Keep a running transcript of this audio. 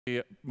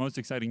the most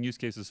exciting use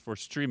cases for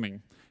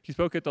streaming. He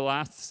spoke at the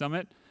last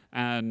summit,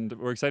 and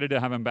we're excited to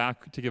have him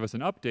back to give us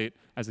an update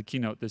as a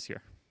keynote this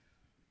year.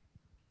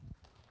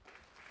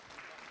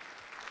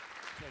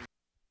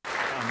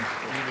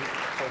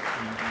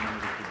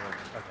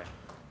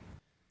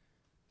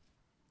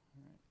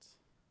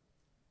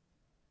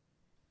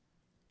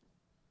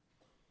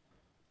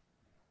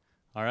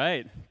 All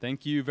right,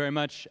 thank you very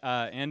much,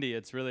 Andy.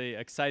 It's really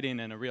exciting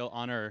and a real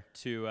honor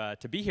to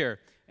be here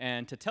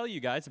and to tell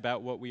you guys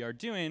about what we are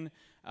doing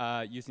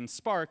using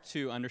Spark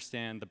to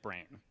understand the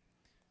brain.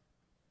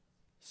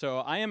 So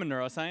I am a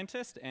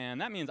neuroscientist,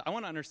 and that means I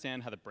want to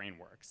understand how the brain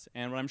works.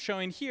 And what I'm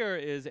showing here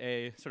is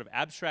a sort of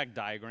abstract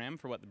diagram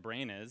for what the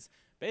brain is.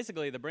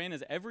 Basically, the brain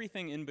is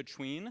everything in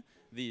between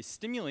the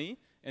stimuli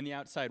in the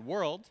outside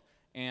world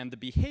and the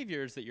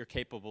behaviors that you're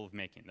capable of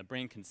making. The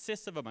brain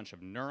consists of a bunch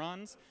of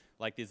neurons,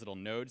 like these little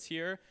nodes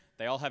here.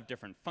 They all have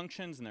different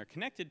functions, and they're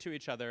connected to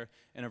each other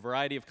in a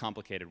variety of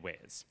complicated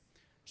ways.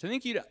 So I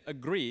think you'd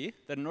agree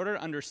that in order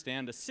to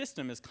understand a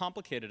system as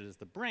complicated as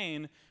the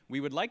brain, we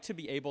would like to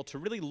be able to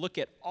really look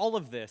at all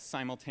of this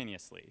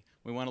simultaneously.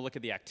 We want to look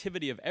at the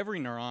activity of every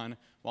neuron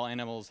while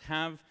animals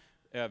have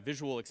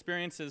visual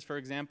experiences, for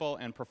example,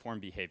 and perform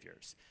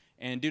behaviors.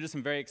 And due to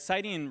some very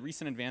exciting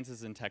recent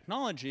advances in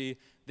technology,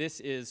 this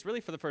is really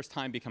for the first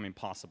time becoming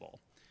possible.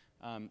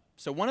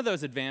 So one of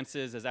those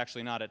advances is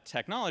actually not a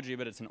technology,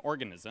 but it's an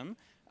organism.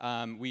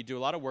 We do a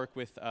lot of work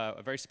with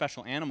a very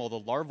special animal, the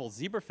larval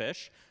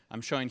zebrafish.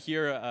 I'm showing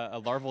here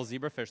a larval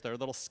zebrafish. They're a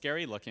little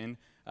scary looking.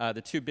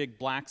 The two big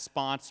black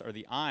spots are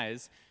the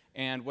eyes.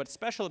 And what's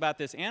special about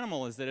this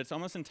animal is that it's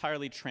almost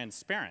entirely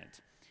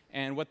transparent.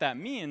 And what that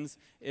means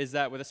is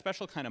that with a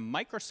special kind of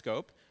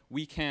microscope,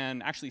 we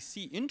can actually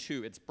see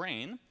into its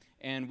brain,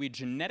 and we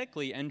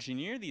genetically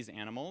engineer these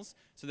animals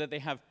so that they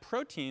have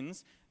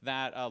proteins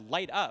that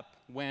light up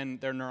when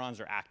their neurons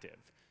are active.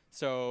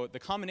 So the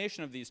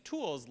combination of these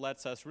tools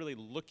lets us really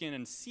look in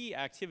and see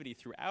activity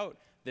throughout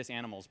this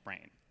animal's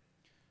brain.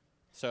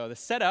 So the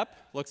setup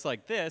looks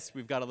like this.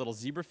 We've got a little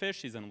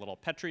zebrafish. He's in a little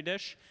Petri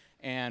dish.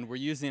 And we're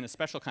using a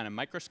special kind of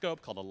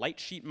microscope called a light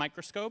sheet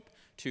microscope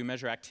to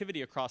measure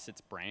activity across its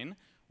brain.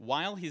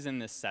 While he's in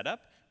this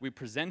setup, we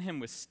present him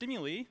with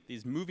stimuli,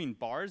 these moving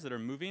bars that are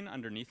moving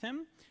underneath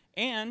him.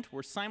 And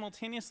we're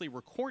simultaneously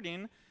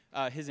recording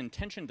his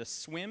intention to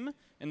swim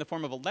in the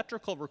form of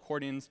electrical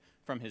recordings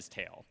from his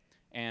tail.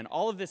 And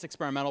all of this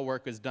experimental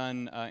work was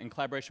done in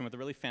collaboration with a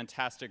really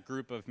fantastic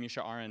group of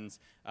Misha Arens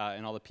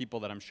and all the people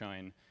that I'm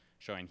showing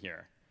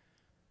here.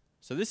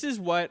 So this is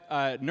what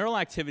neural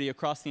activity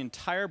across the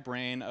entire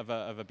brain of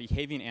a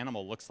behaving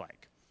animal looks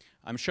like.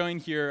 I'm showing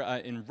here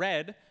in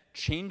red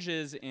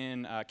changes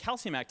in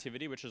calcium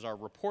activity, which is our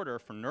reporter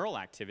for neural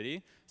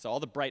activity. So all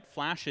the bright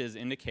flashes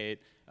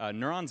indicate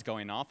neurons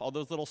going off. All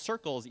those little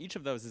circles, each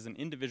of those is an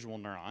individual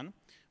neuron.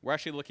 We're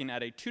actually looking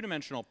at a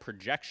two-dimensional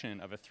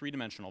projection of a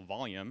three-dimensional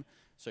volume.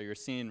 So you're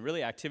seeing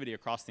really activity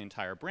across the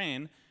entire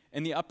brain.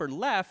 In the upper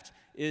left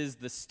is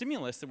the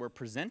stimulus that we're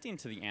presenting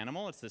to the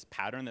animal. It's this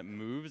pattern that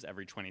moves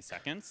every 20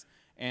 seconds.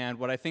 And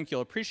what I think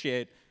you'll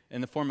appreciate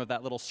in the form of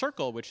that little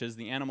circle, which is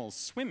the animal's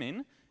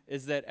swimming,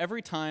 is that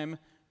every time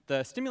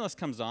the stimulus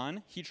comes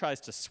on, he tries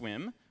to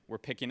swim. We're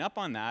picking up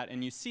on that,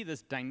 and you see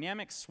this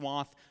dynamic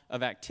swath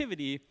of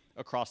activity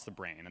across the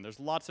brain. And there's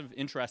lots of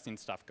interesting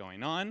stuff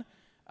going on.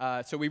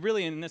 So we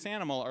really, in this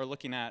animal, are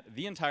looking at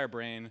the entire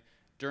brain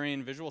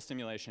during visual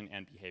stimulation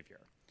and behavior.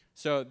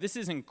 So this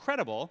is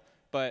incredible.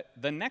 But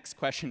the next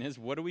question is,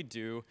 what do we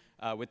do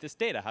with this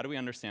data? How do we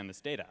understand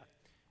this data?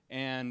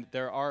 And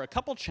there are a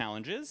couple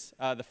challenges.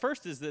 The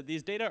first is that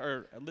these data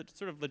are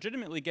sort of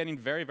legitimately getting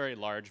very, very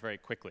large very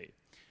quickly.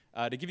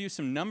 To give you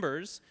some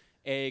numbers,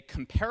 a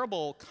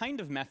comparable kind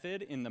of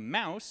method in the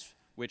mouse,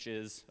 which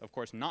is, of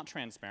course, not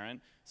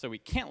transparent, so we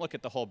can't look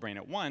at the whole brain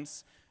at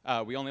once,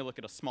 we only look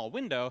at a small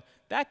window,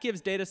 that gives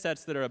data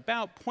sets that are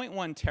about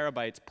 0.1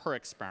 terabytes per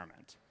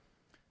experiment.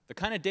 The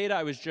kind of data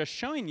I was just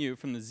showing you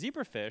from the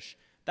zebrafish,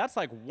 that's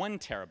like 1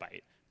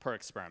 terabyte per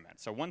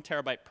experiment, so 1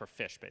 terabyte per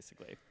fish,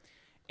 basically.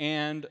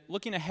 And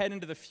looking ahead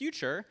into the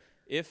future,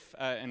 if,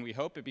 and we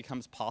hope it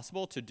becomes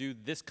possible to do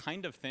this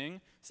kind of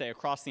thing, say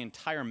across the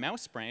entire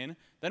mouse brain,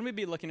 then we'd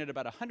be looking at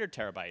about 100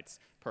 terabytes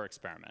per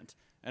experiment.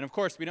 And of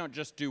course, we don't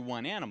just do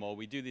one animal,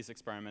 we do these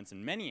experiments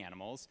in many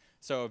animals.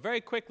 So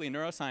very quickly,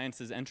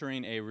 neuroscience is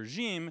entering a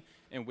regime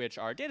in which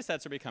our data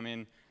sets are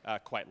becoming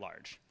quite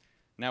large.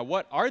 Now,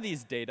 what are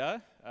these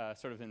data,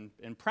 sort of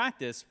in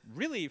practice?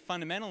 Really,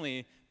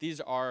 fundamentally, these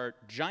are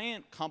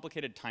giant,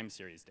 complicated time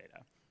series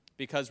data,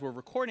 because we're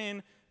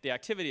recording the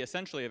activity,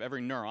 essentially, of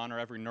every neuron or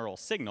every neural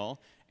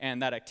signal,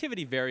 and that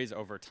activity varies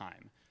over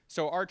time.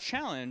 So our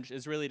challenge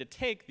is really to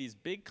take these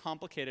big,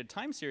 complicated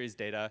time series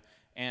data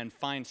and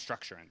find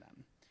structure in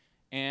them.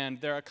 And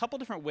there are a couple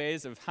different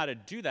ways of how to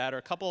do that, or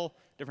a couple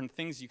different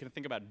things you can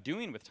think about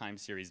doing with time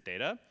series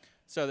data.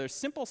 So there's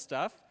simple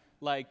stuff,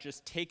 like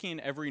just taking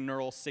every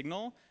neural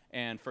signal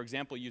and, for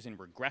example, using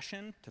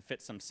regression to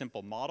fit some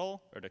simple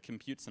model or to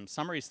compute some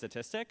summary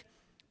statistic.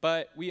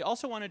 But we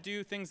also want to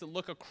do things that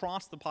look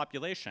across the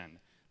population,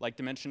 like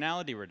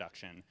dimensionality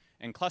reduction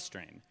and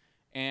clustering.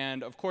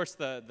 And of course,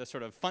 the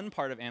sort of fun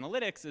part of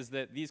analytics is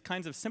that these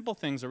kinds of simple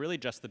things are really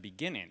just the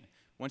beginning.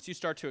 Once you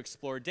start to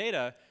explore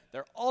data,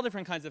 there are all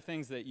different kinds of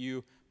things that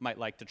you might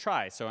like to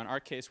try. So in our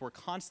case, we're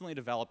constantly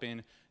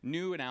developing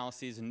new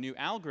analyses and new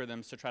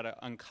algorithms to try to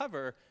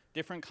uncover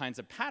different kinds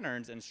of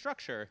patterns and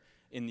structure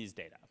in these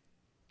data.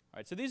 All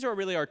right, so these are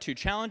really our two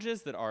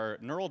challenges, that our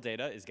neural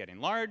data is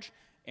getting large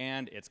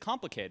and it's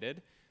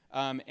complicated.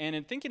 And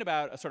in thinking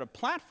about a sort of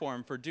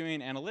platform for doing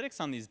analytics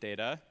on these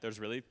data, there's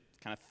really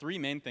kind of three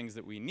main things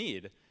that we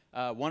need.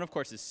 One, of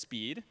course, is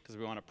speed, because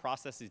we want to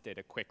process these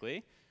data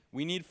quickly.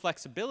 We need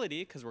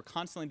flexibility, because we're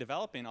constantly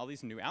developing all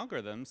these new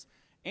algorithms.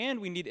 And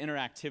we need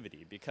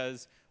interactivity,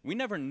 because we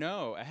never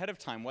know ahead of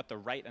time what the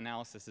right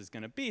analysis is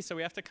going to be, so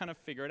we have to kind of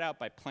figure it out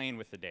by playing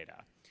with the data.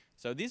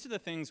 So these are the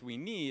things we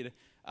need,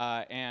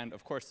 and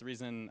of course the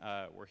reason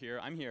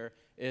I'm here,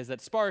 is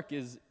that Spark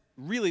is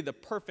really the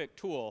perfect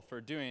tool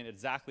for doing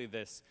exactly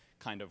this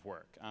kind of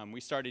work.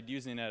 We started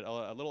using it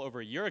a little over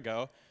a year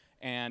ago,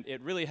 and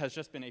it really has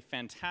just been a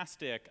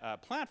fantastic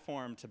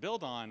platform to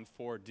build on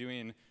for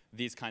doing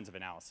these kinds of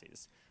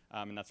analyses.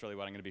 And that's really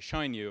what I'm going to be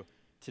showing you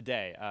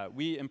today.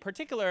 We, in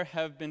particular,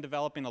 have been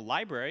developing a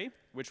library,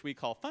 which we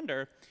call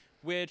Thunder,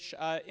 which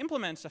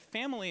implements a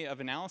family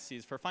of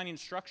analyses for finding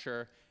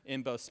structure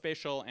in both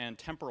spatial and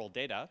temporal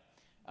data.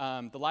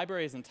 The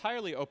library is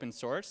entirely open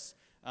source,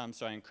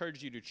 so I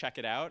encourage you to check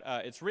it out.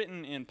 It's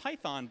written in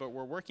Python, but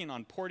we're working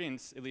on porting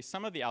at least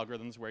some of the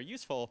algorithms where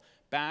useful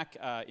back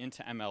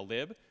into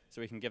MLlib, so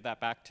we can give that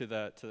back to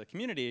the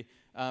community.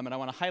 And I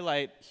want to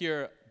highlight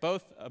here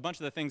both a bunch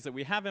of the things that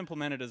we have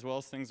implemented, as well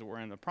as things that we're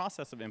in the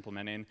process of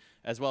implementing,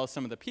 as well as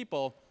some of the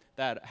people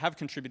that have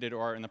contributed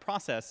or are in the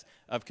process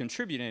of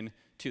contributing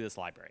to this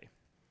library.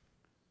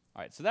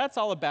 All right, so that's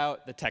all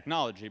about the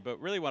technology, but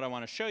really what I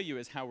want to show you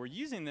is how we're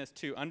using this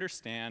to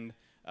understand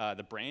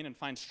the brain and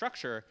find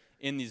structure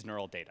in these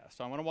neural data.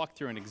 So I want to walk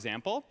through an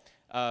example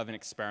of an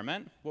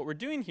experiment. What we're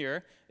doing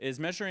here is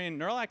measuring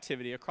neural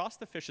activity across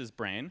the fish's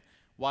brain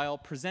while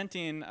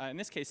presenting, in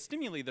this case,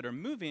 stimuli that are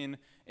moving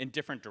in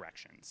different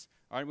directions.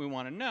 All right, we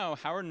want to know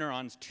how are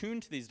neurons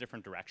tuned to these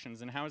different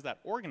directions, and how is that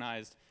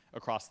organized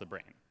across the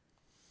brain.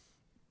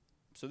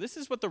 So this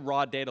is what the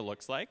raw data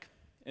looks like.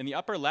 In the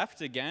upper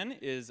left, again,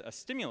 is a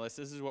stimulus.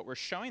 This is what we're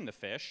showing the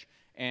fish.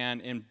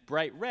 And in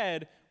bright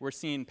red, we're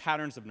seeing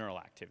patterns of neural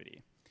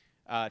activity.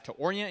 To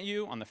orient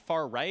you, on the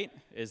far right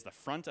is the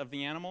front of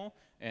the animal,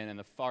 and in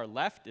the far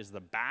left is the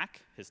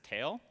back, his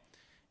tail.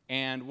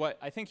 And what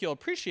I think you'll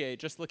appreciate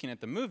just looking at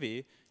the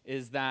movie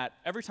is that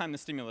every time the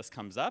stimulus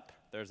comes up,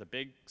 there's a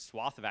big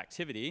swath of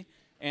activity,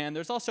 and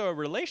there's also a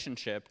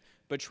relationship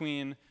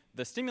between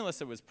the stimulus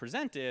that was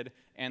presented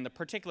and the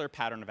particular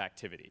pattern of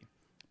activity.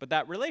 But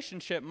that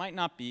relationship might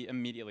not be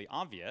immediately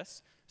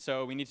obvious,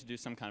 so we need to do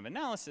some kind of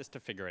analysis to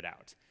figure it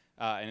out.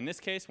 And in this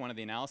case, one of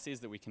the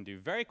analyses that we can do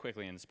very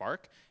quickly in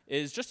Spark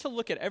is just to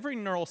look at every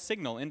neural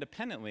signal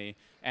independently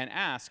and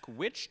ask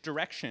which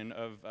direction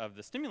of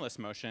the stimulus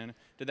motion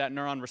did that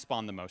neuron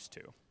respond the most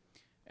to.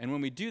 And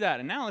when we do that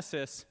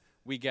analysis,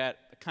 we get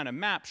a kind of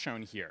map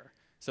shown here.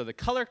 So the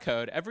color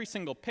code, every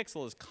single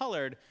pixel is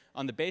colored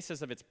on the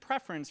basis of its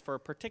preference for a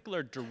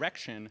particular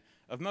direction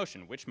of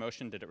motion. Which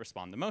motion did it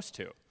respond the most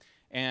to?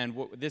 And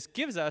what this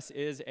gives us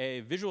is a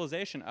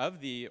visualization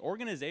of the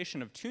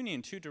organization of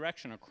tuning to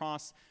direction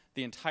across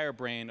the entire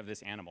brain of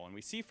this animal. And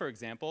we see, for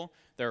example,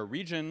 there are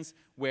regions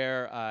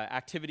where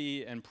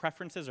activity and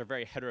preferences are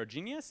very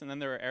heterogeneous, and then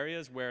there are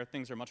areas where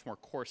things are much more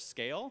coarse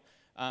scale.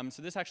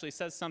 So this actually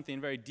says something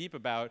very deep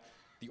about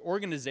the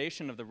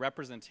organization of the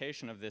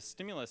representation of this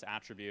stimulus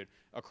attribute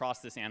across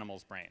this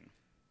animal's brain.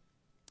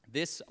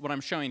 This, what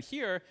I'm showing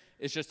here,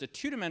 is just a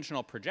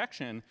two-dimensional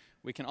projection.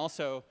 We can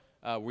also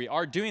we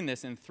are doing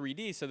this in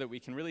 3D so that we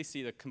can really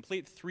see the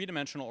complete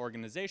three-dimensional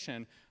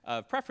organization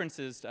of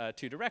preferences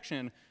to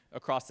direction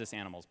across this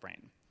animal's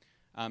brain.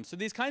 So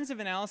these kinds of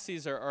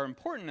analyses are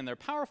important and they're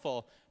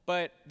powerful,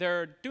 but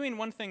they're doing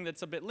one thing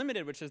that's a bit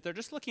limited, which is they're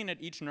just looking at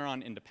each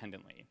neuron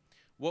independently.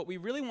 What we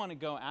really want to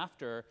go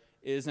after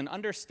is an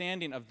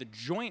understanding of the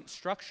joint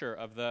structure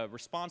of the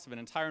response of an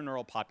entire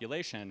neural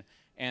population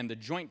and the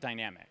joint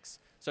dynamics.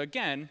 So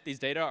again, these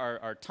data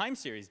are time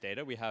series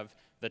data. We have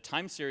the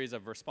time series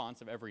of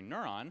response of every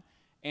neuron.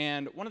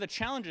 And one of the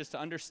challenges to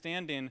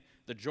understanding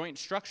the joint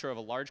structure of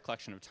a large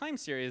collection of time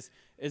series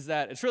is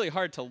that it's really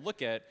hard to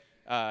look at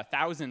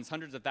thousands,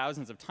 hundreds of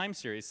thousands of time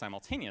series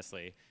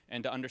simultaneously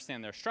and to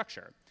understand their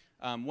structure.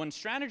 One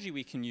strategy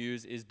we can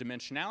use is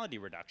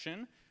dimensionality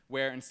reduction,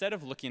 where instead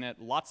of looking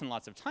at lots and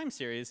lots of time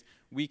series,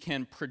 we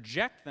can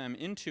project them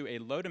into a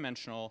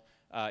low-dimensional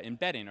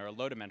embedding or a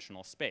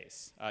low-dimensional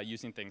space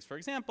using things, for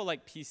example,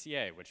 like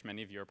PCA, which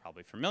many of you are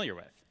probably familiar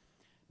with.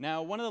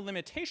 Now, one of the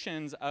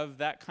limitations of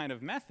that kind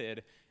of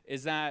method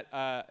is that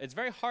it's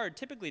very hard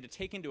typically to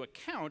take into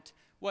account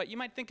what you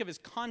might think of as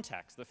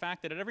context, the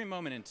fact that at every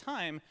moment in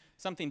time,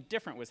 something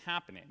different was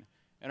happening.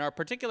 In our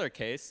particular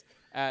case,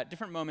 at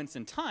different moments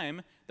in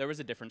time, there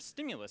was a different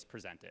stimulus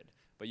presented.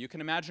 But you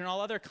can imagine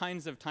all other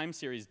kinds of time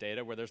series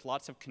data where there's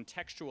lots of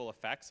contextual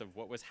effects of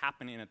what was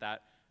happening at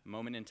that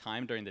moment in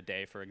time during the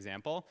day, for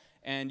example.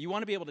 And you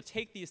want to be able to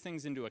take these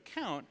things into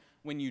account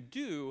when you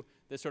do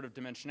this sort of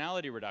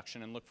dimensionality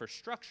reduction and look for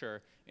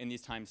structure in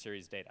these time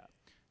series data.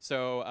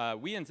 So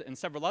we and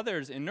several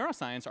others in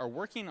neuroscience are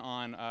working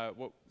on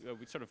what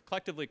we sort of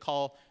collectively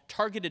call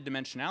targeted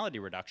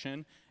dimensionality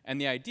reduction. And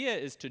the idea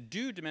is to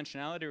do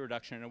dimensionality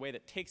reduction in a way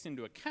that takes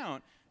into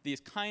account these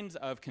kinds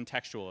of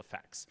contextual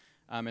effects.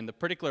 And the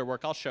particular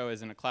work I'll show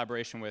is in a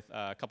collaboration with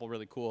a couple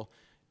really cool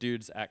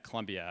dudes at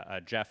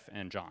Columbia, Jeff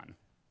and John.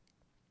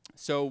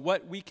 So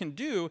what we can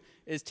do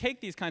is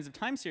take these kinds of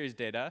time series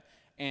data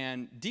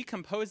and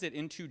decompose it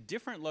into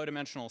different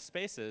low-dimensional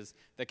spaces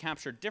that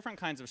capture different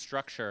kinds of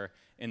structure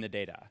in the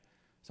data.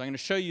 So I'm going to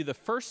show you the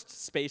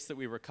first space that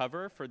we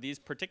recover for these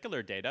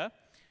particular data.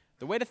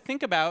 The way to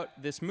think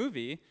about this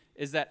movie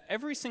is that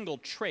every single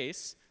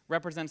trace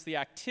represents the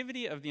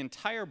activity of the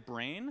entire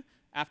brain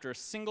after a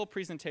single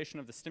presentation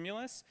of the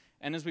stimulus.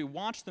 And as we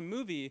watch the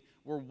movie,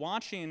 we're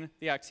watching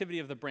the activity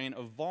of the brain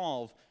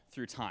evolve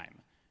through time.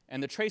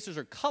 And the traces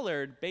are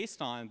colored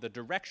based on the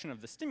direction of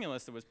the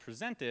stimulus that was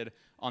presented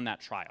on that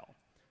trial.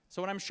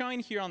 So what I'm showing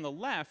here on the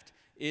left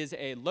is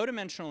a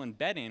low-dimensional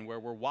embedding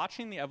where we're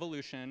watching the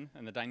evolution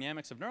and the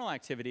dynamics of neural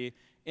activity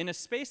in a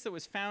space that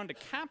was found to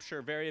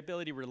capture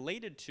variability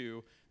related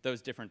to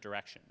those different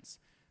directions.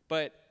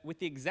 But with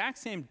the exact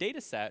same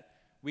data set,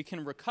 we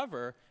can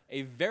recover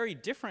a very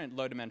different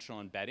low-dimensional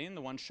embedding,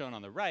 the one shown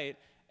on the right,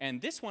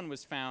 and this one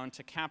was found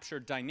to capture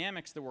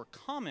dynamics that were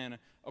common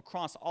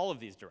across all of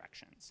these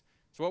directions.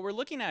 So what we're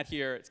looking at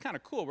here, it's kind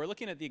of cool. We're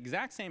looking at the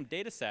exact same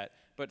data set,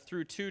 but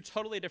through two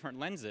totally different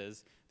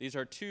lenses. These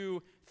are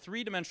two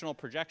three-dimensional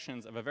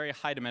projections of a very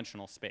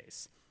high-dimensional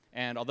space.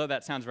 And although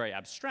that sounds very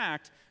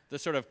abstract, the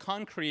sort of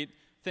concrete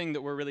thing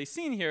that we're really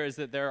seeing here is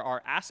that there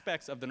are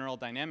aspects of the neural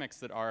dynamics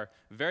that are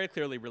very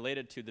clearly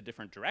related to the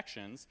different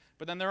directions,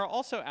 but then there are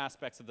also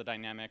aspects of the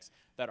dynamics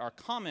that are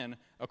common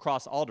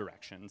across all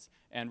directions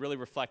and really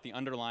reflect the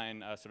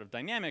underlying sort of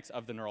dynamics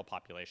of the neural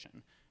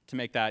population. To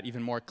make that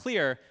even more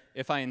clear,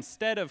 if I,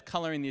 instead of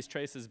coloring these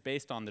traces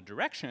based on the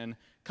direction,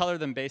 color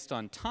them based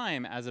on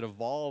time as it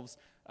evolves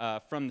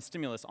from the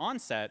stimulus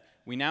onset,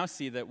 we now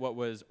see that what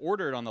was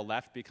ordered on the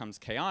left becomes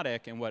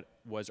chaotic, and what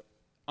was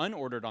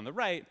unordered on the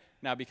right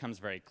now becomes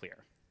very clear.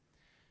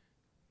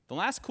 The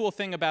last cool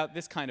thing about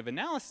this kind of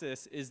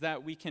analysis is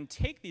that we can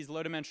take these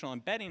low-dimensional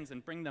embeddings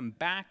and bring them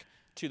back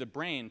to the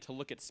brain to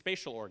look at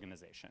spatial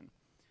organization.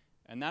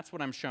 And that's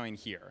what I'm showing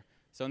here.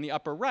 So in the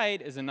upper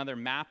right is another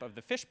map of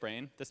the fish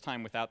brain, this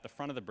time without the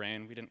front of the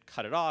brain. We didn't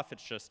cut it off. It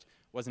just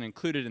wasn't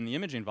included in the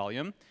imaging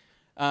volume,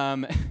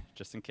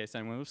 just in case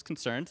anyone was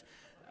concerned.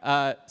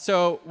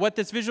 So what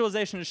this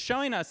visualization is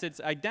showing us,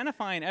 it's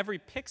identifying every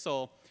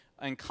pixel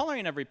and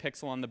coloring every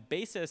pixel on the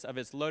basis of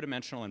its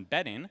low-dimensional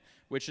embedding,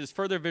 which is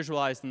further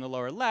visualized in the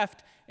lower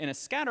left in a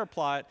scatter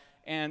plot.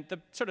 And the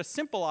sort of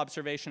simple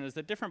observation is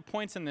that different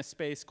points in this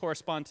space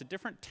correspond to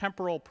different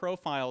temporal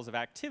profiles of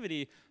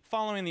activity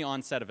following the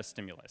onset of a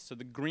stimulus. So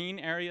the green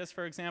areas,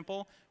 for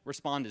example,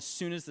 respond as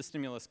soon as the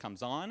stimulus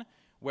comes on,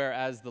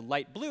 whereas the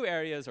light blue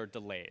areas are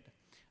delayed.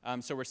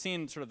 So we're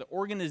seeing sort of the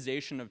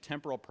organization of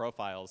temporal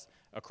profiles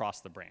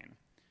across the brain.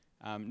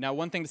 Now,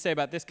 one thing to say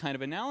about this kind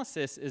of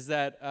analysis is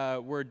that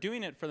we're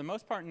doing it for the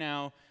most part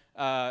now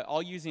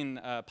all using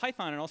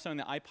Python and also in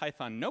the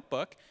IPython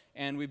notebook.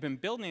 And we've been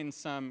building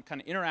some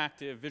kind of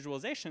interactive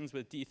visualizations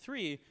with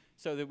D3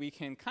 so that we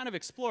can kind of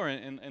explore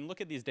and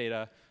look at these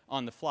data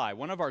on the fly.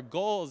 One of our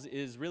goals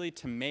is really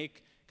to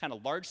make kind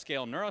of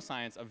large-scale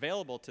neuroscience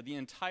available to the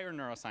entire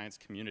neuroscience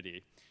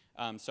community.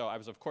 So I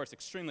was, of course,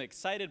 extremely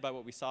excited by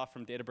what we saw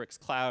from Databricks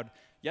Cloud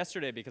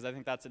yesterday, because I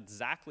think that's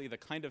exactly the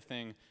kind of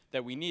thing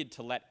that we need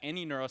to let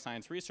any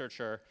neuroscience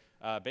researcher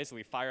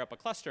basically fire up a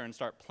cluster and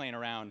start playing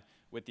around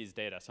with these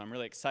data. So I'm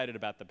really excited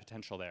about the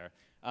potential there.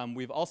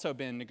 We've also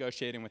been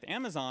negotiating with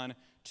Amazon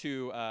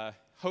to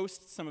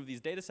host some of these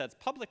data sets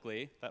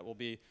publicly. That will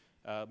be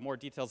more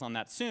details on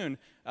that soon,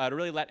 to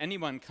really let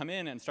anyone come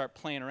in and start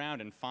playing around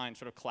and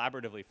sort of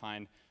collaboratively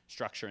find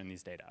structure in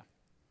these data.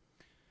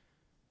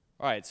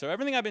 All right, so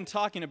everything I've been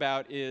talking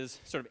about is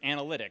sort of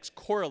analytics,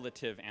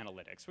 correlative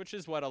analytics, which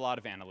is what a lot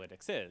of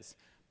analytics is.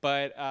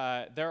 But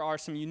there are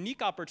some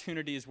unique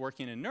opportunities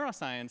working in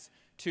neuroscience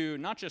to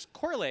not just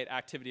correlate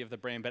activity of the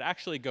brain, but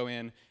actually go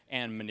in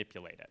and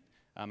manipulate it.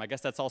 I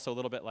guess that's also a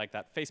little bit like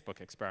that Facebook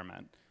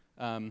experiment.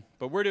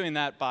 But we're doing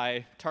that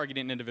by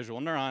targeting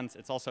individual neurons.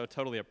 It's also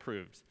totally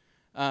approved.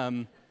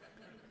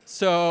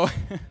 So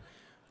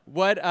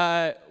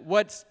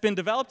what's been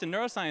developed in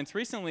neuroscience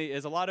recently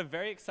is a lot of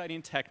very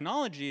exciting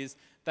technologies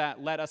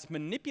that let us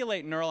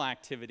manipulate neural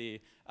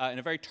activity in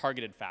a very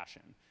targeted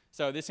fashion.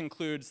 So this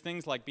includes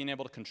things like being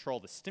able to control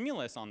the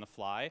stimulus on the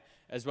fly,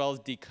 as well as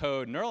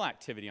decode neural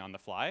activity on the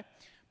fly.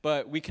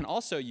 But we can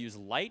also use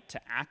light to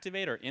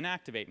activate or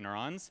inactivate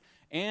neurons,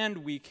 and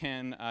we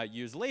can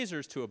use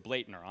lasers to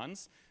ablate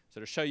neurons. So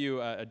to show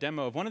you a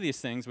demo of one of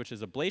these things, which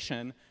is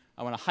ablation,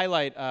 I want to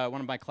highlight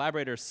one of my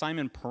collaborators,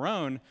 Simon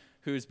Perrone,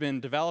 who's been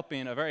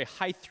developing a very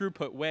high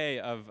throughput way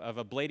of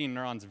ablating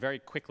neurons very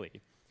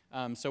quickly.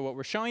 So what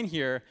we're showing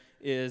here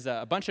is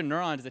a bunch of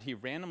neurons that he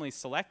randomly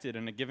selected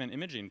in a given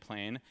imaging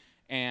plane,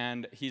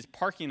 and he's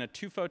parking a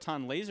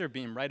 2-photon laser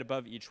beam right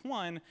above each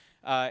one,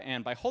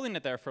 and by holding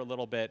it there for a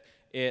little bit,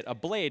 it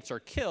ablates or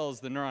kills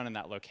the neuron in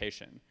that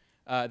location.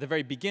 At the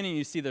very beginning,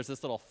 you see there's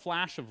this little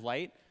flash of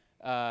light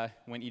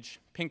when each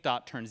pink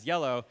dot turns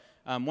yellow.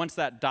 Once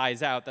that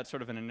dies out, that's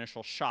sort of an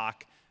initial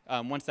shock.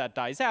 Once that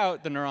dies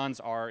out, the neurons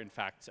are, in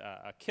fact,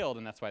 killed,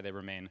 and that's why they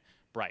remain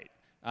bright.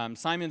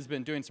 Simon's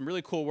been doing some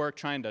really cool work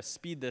trying to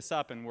speed this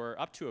up, and we're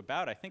up to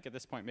about, I think at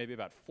this point, maybe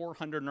about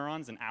 400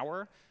 neurons an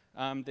hour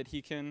that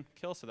he can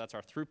kill, so that's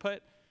our throughput.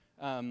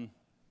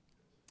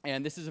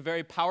 And this is a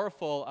very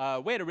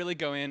powerful way to really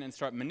go in and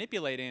start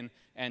manipulating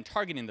and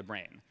targeting the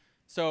brain.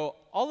 So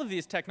all of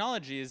these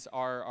technologies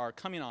are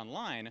coming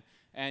online,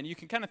 and you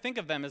can kind of think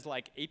of them as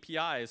like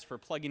APIs for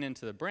plugging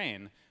into the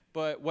brain.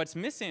 But what's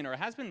missing, or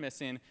has been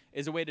missing,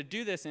 is a way to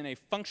do this in a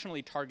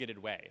functionally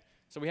targeted way.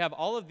 So we have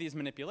all of these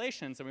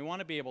manipulations, and we want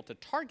to be able to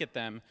target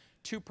them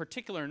to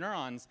particular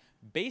neurons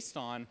based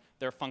on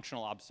their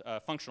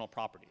functional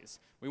properties.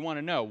 We want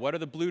to know what are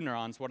the blue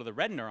neurons, what are the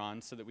red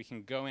neurons, so that we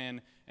can go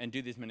in and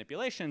do these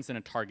manipulations in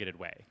a targeted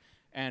way.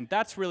 And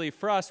that's really,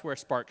 for us, where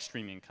Spark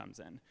streaming comes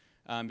in.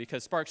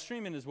 Because Spark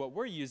streaming is what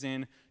we're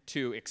using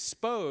to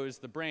expose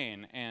the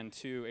brain and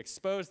to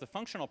expose the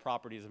functional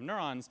properties of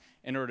neurons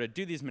in order to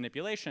do these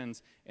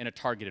manipulations in a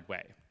targeted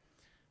way.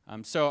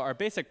 So our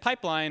basic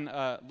pipeline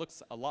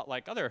looks a lot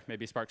like other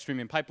maybe Spark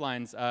streaming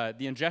pipelines.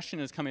 The ingestion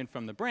is coming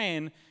from the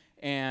brain,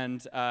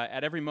 and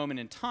at every moment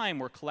in time,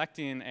 we're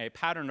collecting a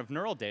pattern of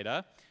neural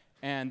data,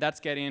 and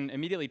that's getting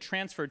immediately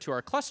transferred to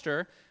our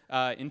cluster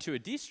into a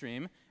D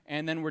stream.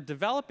 And then we're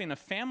developing a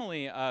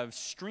family of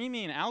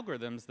streaming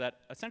algorithms that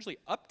essentially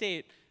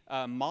update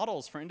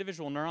models for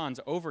individual neurons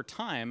over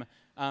time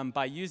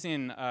by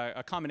using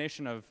a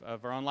combination of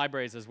our own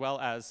libraries as well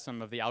as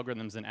some of the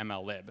algorithms in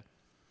MLlib.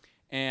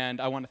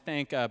 And I want to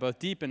thank both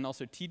Deep and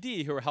also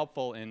TD, who are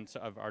helpful in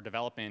our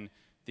developing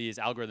these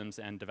algorithms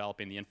and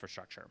developing the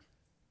infrastructure.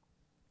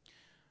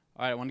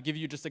 All right, I want to give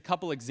you just a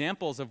couple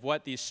examples of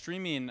what these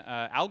streaming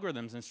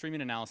algorithms and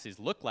streaming analyses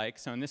look like.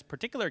 So in this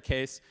particular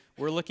case,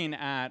 we're looking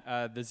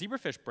at the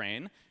zebrafish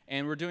brain,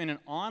 and we're doing an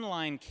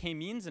online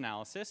k-means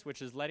analysis,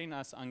 which is letting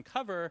us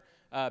uncover,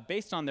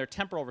 based on their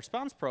temporal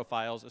response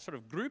profiles, a sort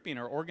of grouping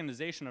or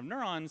organization of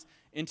neurons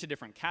into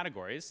different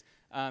categories.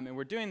 And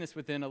we're doing this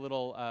within a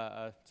little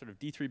sort of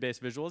D3-based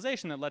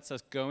visualization that lets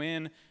us go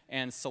in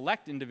and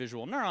select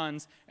individual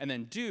neurons and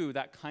then do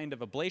that kind of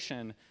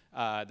ablation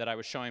that I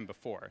was showing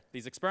before.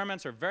 These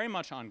experiments are very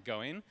much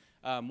ongoing.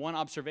 One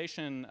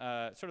observation,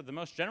 sort of the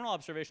most general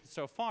observation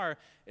so far,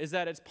 is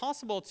that it's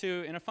possible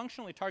to, in a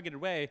functionally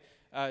targeted way,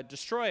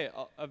 destroy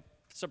a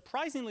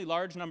surprisingly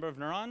large number of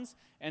neurons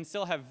and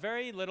still have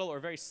very little or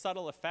very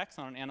subtle effects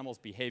on an animal's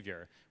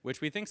behavior,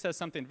 which we think says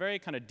something very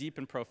kind of deep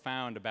and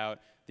profound about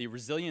the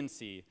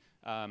resiliency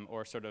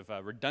or sort of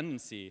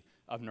redundancy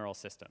of neural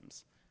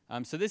systems.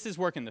 So this is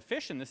work in the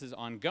fish, and this is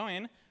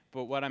ongoing.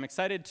 But what I'm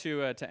excited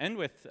to end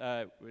with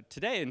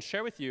today and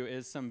share with you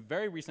is some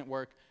very recent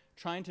work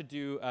trying to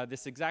do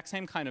this exact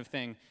same kind of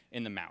thing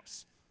in the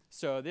mouse.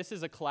 So this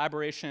is a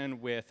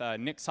collaboration with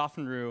Nick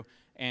Sofenroux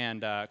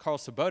and Carl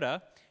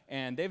Sabota.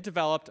 And they've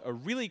developed a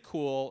really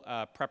cool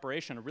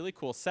preparation, a really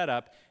cool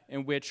setup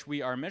in which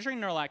we are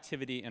measuring neural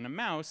activity in a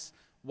mouse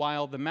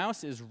while the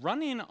mouse is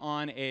running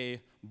on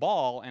a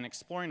ball and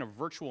exploring a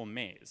virtual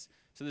maze.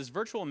 So this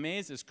virtual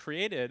maze is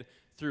created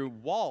through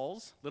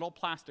walls, little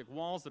plastic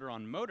walls that are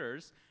on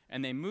motors,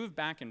 and they move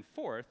back and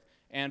forth.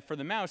 And for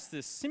the mouse,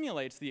 this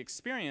simulates the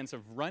experience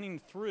of running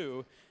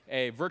through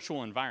a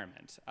virtual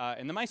environment.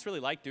 And the mice really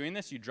like doing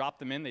this. You drop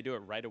them in, they do it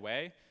right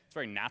away. It's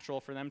very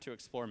natural for them to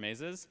explore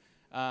mazes.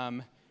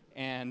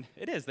 And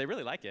it is, they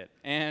really like it.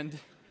 And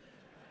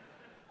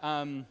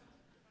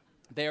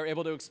they are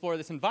able to explore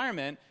this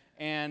environment,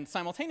 and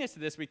simultaneous to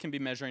this, we can be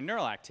measuring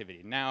neural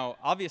activity. Now,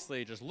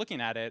 obviously, just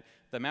looking at it,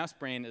 the mouse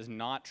brain is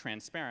not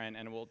transparent,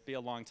 and it will be a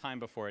long time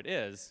before it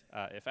is,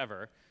 if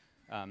ever.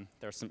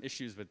 There are some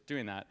issues with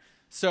doing that.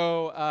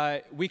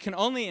 So we can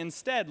only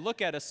instead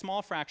look at a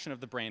small fraction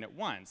of the brain at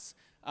once.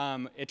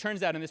 It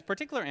turns out in this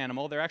particular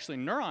animal, there are actually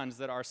neurons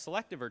that are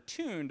selective or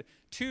tuned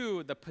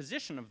to the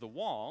position of the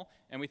wall,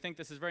 and we think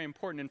this is very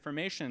important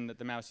information that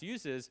the mouse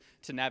uses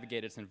to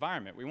navigate its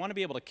environment. We want to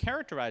be able to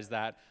characterize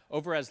that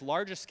over as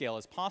large a scale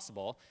as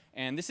possible,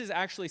 and this is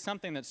actually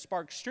something that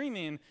Spark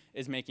streaming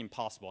is making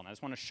possible, and I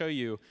just want to show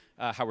you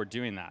how we're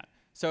doing that.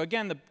 So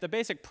again, the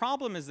basic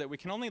problem is that we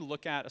can only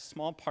look at a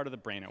small part of the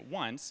brain at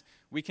once.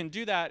 We can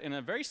do that in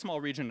a very small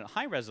region at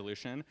high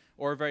resolution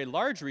or a very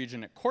large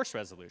region at coarse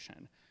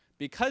resolution.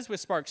 Because with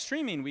Spark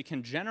streaming, we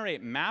can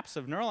generate maps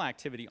of neural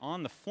activity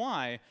on the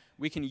fly,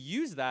 we can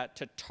use that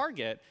to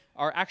target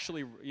our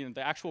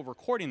the actual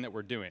recording that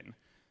we're doing.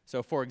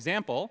 So for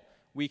example,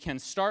 we can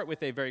start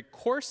with a very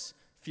coarse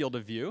field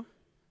of view.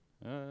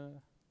 Try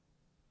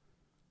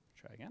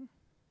again.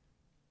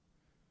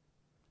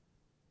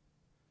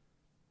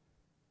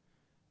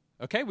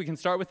 OK, we can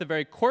start with a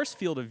very coarse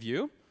field of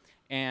view.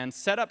 and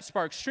set up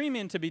Spark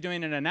Streaming to be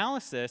doing an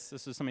analysis.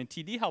 This is something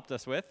TD helped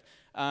us with,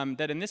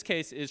 that in this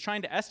case is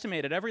trying to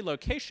estimate at every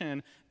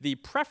location the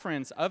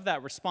preference of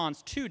that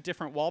response to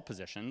different wall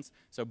positions.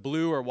 So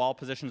blue are wall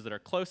positions that are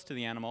close to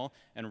the animal,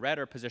 and red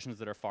are positions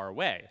that are far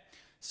away.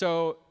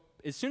 So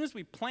as soon as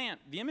we plant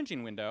the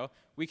imaging window,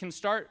 we can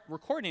start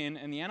recording,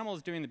 and the animal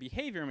is doing the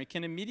behavior, and we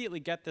can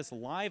immediately get this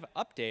live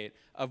update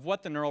of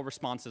what the neural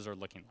responses are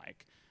looking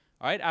like.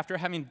 All right, after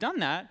having done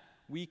that,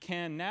 we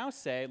can now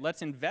say,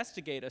 let's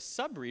investigate a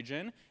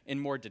subregion in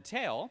more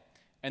detail,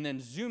 and then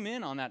zoom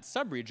in on that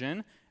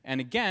subregion, and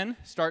again,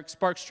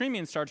 Spark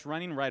Streaming starts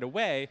running right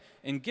away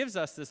and gives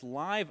us this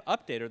live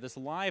update, or this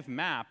live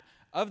map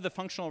of the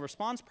functional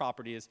response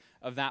properties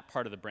of that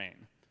part of the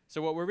brain.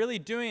 So what we're really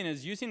doing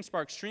is using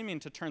Spark Streaming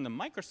to turn the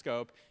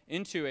microscope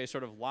into a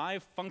sort of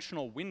live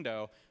functional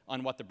window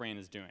on what the brain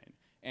is doing.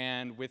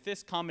 And with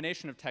this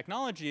combination of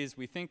technologies,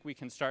 we think we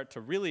can start to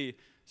really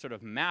sort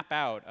of map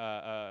out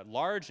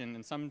large and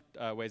in some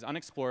ways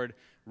unexplored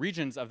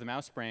regions of the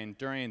mouse brain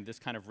during this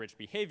kind of rich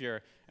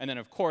behavior, and then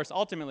of course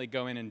ultimately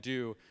go in and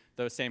do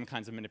those same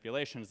kinds of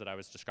manipulations that I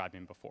was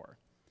describing before.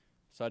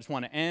 So I just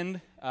want to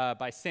end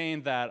by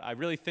saying that I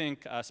really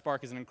think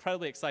Spark is an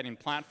incredibly exciting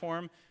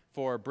platform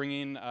for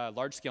bringing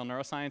large-scale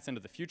neuroscience into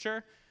the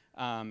future,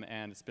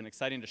 and it's been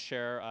exciting to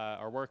share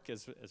our work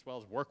as well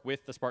as work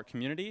with the Spark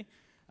community.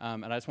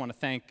 And I just want to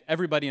thank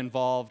everybody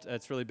involved.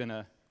 It's really been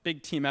a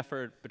big team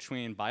effort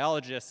between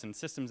biologists and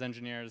systems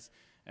engineers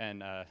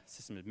and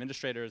system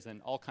administrators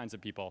and all kinds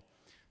of people.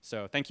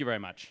 So thank you very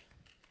much.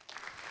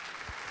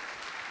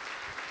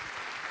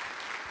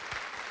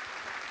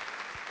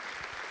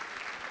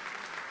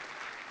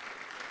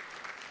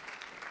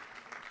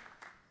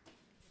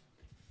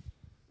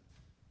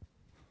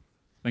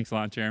 Thanks a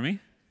lot, Jeremy.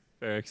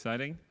 Very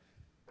exciting.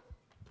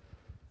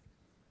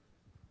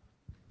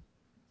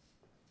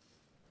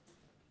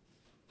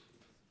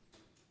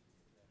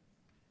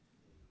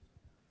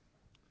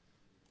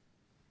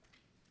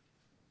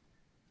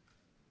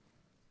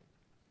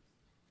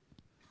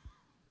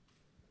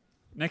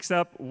 Next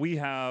up, we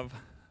have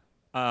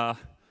the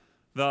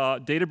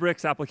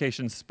Databricks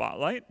application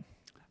Spotlight.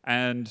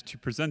 And to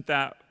present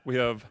that, we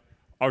have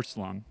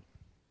Arslan.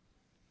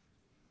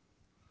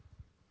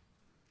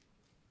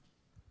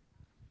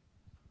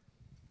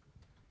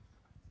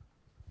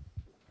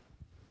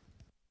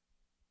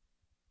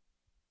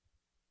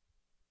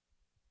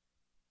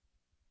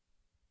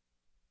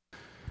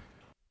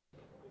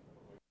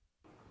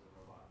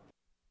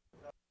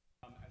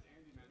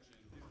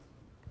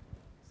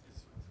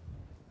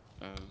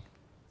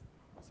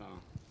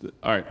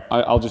 All right,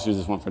 I'll just use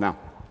this one for now.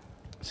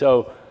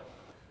 So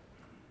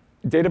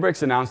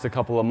Databricks announced a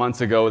couple of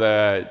months ago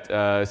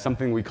that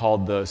something we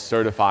called the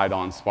Certified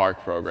on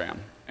Spark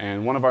program.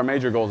 And one of our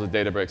major goals at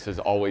Databricks has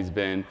always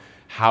been,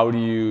 how do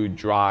you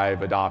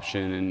drive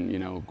adoption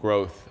and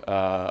growth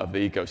of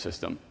the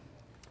ecosystem?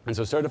 And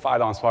so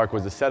Certified on Spark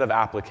was a set of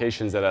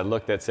applications that I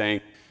looked at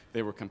saying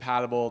they were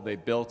compatible, they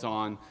built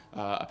on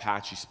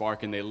Apache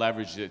Spark, and they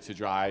leveraged it to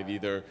drive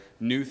either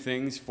new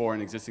things for an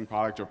existing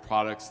product or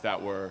products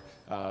that were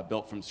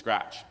built from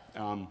scratch.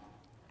 And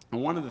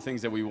one of the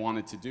things that we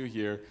wanted to do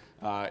here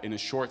in a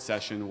short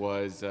session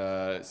was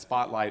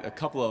spotlight a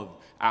couple of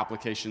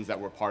applications that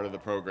were part of the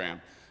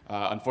program.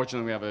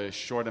 Unfortunately, we have a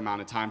short amount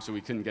of time, so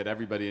we couldn't get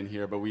everybody in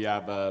here, but we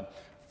have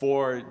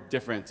 4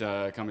 different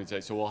companies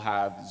today. So we'll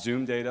have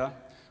Zoom data,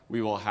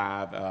 we will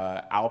have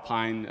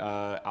Alpine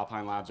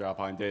Labs or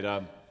Alpine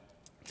Data,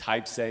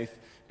 TypeSafe,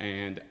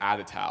 and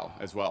Adital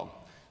as well.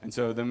 And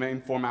so the main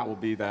format will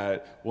be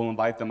that we'll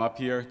invite them up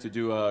here to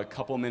do a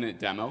couple-minute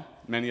demo.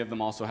 Many of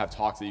them also have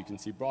talks that you can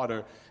see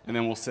broader, and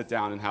then we'll sit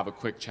down and have a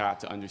quick chat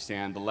to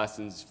understand the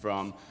lessons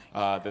from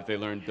that they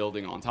learned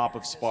building on top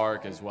of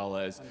Spark, as well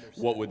as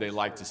what would they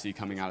like to see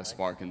coming out of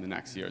Spark in the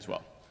next year as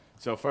well.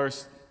 So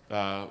first,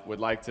 would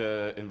like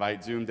to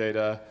invite Zoom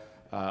data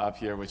up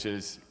here, which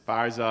is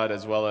Farzad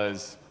as well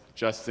as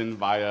Justin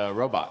via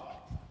robot.